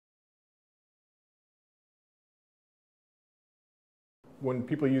when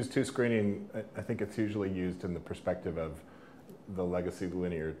people use two-screening, I think it's usually used in the perspective of the legacy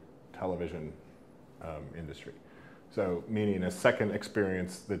linear television industry. So meaning a second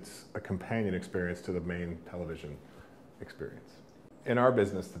experience that's a companion experience to the main television experience. In our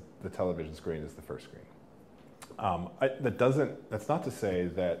business, the television screen is the first screen. That's not to say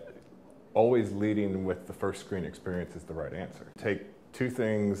that always leading with the first screen experience is the right answer. Take two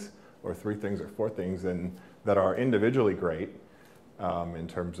things or three things or four things that are individually great in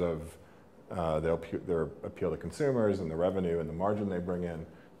terms of their appeal to consumers and the revenue and the margin they bring in.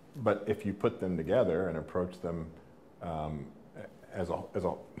 But if you put them together and approach them as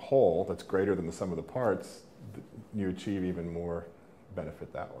a whole that's greater than the sum of the parts, you achieve even more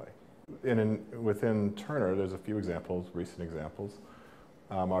benefit that way. Within Turner, there's a few examples, recent examples.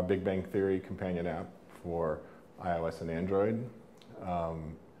 Our Big Bang Theory companion app for iOS and Android, I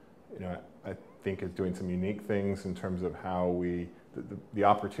think is doing some unique things in terms of how the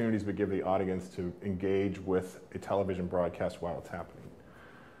opportunities we give the audience to engage with a television broadcast while it's happening.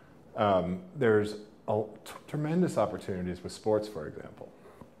 There's tremendous opportunities with sports, for example.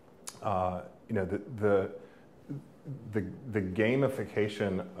 The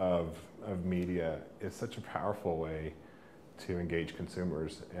gamification of media is such a powerful way to engage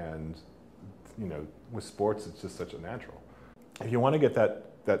consumers, and with sports it's just such a natural. If you want to get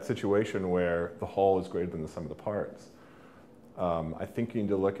that situation where the whole is greater than the sum of the parts, I think you need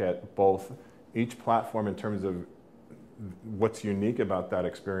to look at both each platform in terms of what's unique about that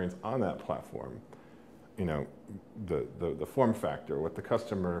experience on that platform, the form factor, what the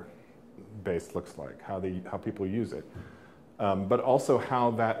customer base looks like, how people use it, but also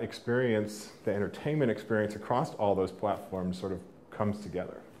how that experience, the entertainment experience across all those platforms sort of comes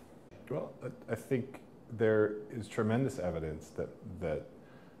together. Well, I think there is tremendous evidence that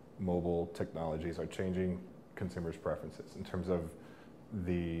mobile technologies are changing consumers' preferences in terms of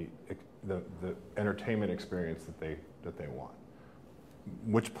the entertainment experience that they want.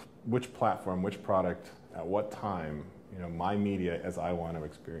 Which platform, which product, at what time, my media as I want to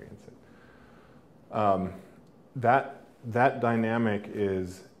experience it. That dynamic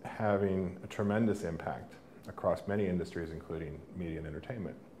is having a tremendous impact across many industries, including media and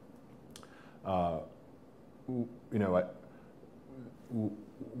entertainment.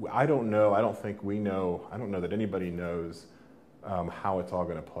 I don't know, I don't think we know, I don't know that anybody knows how it's all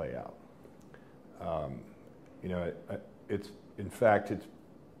going to play out. In fact, it's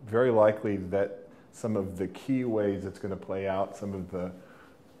very likely that some of the key ways it's going to play out, some of the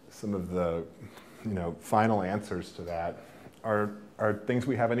final answers to that are things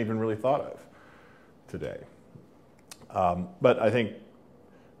we haven't even really thought of today. But I think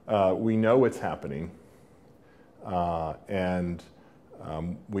we know it's happening, and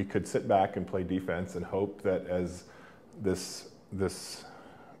we could sit back and play defense and hope that as this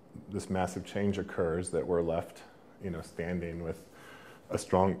massive change occurs, that we're left, standing with a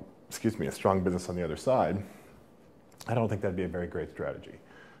strong business on the other side. I don't think that'd be a very great strategy.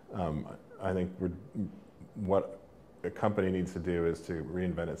 I think what a company needs to do is to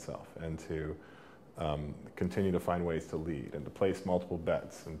reinvent itself and to continue to find ways to lead and to place multiple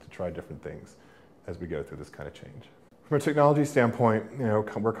bets and to try different things as we go through this kind of change. From a technology standpoint,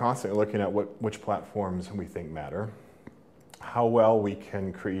 we're constantly looking at which platforms we think matter, how well we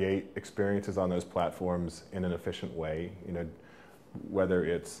can create experiences on those platforms in an efficient way.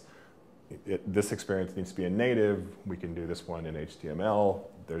 Whether this experience needs to be in native, we can do this one in HTML.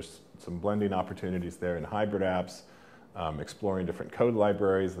 There's some blending opportunities there in hybrid apps, exploring different code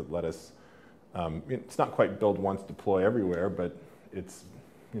libraries that let us. It's not quite build once, deploy everywhere, but it's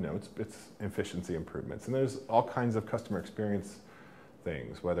efficiency improvements. And there's all kinds of customer experience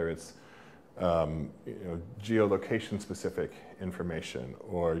things, whether it's geolocation specific information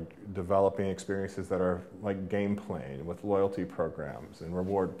or developing experiences that are like game playing with loyalty programs and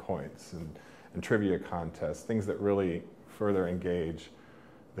reward points and trivia contests, things that really further engage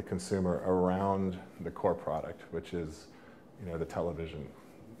the consumer around the core product, which is the television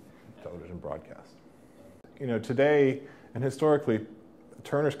broadcast. Today and historically,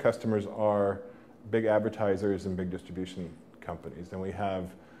 Turner's customers are big advertisers and big distribution companies, and we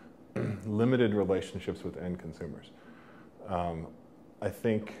have limited relationships with end consumers. I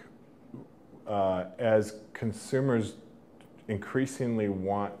think as consumers increasingly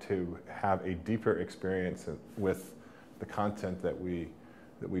want to have a deeper experience with the content that we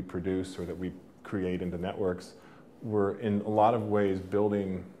produce or that we create into networks, we're in a lot of ways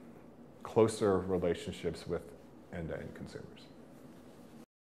building closer relationships with end-to-end consumers.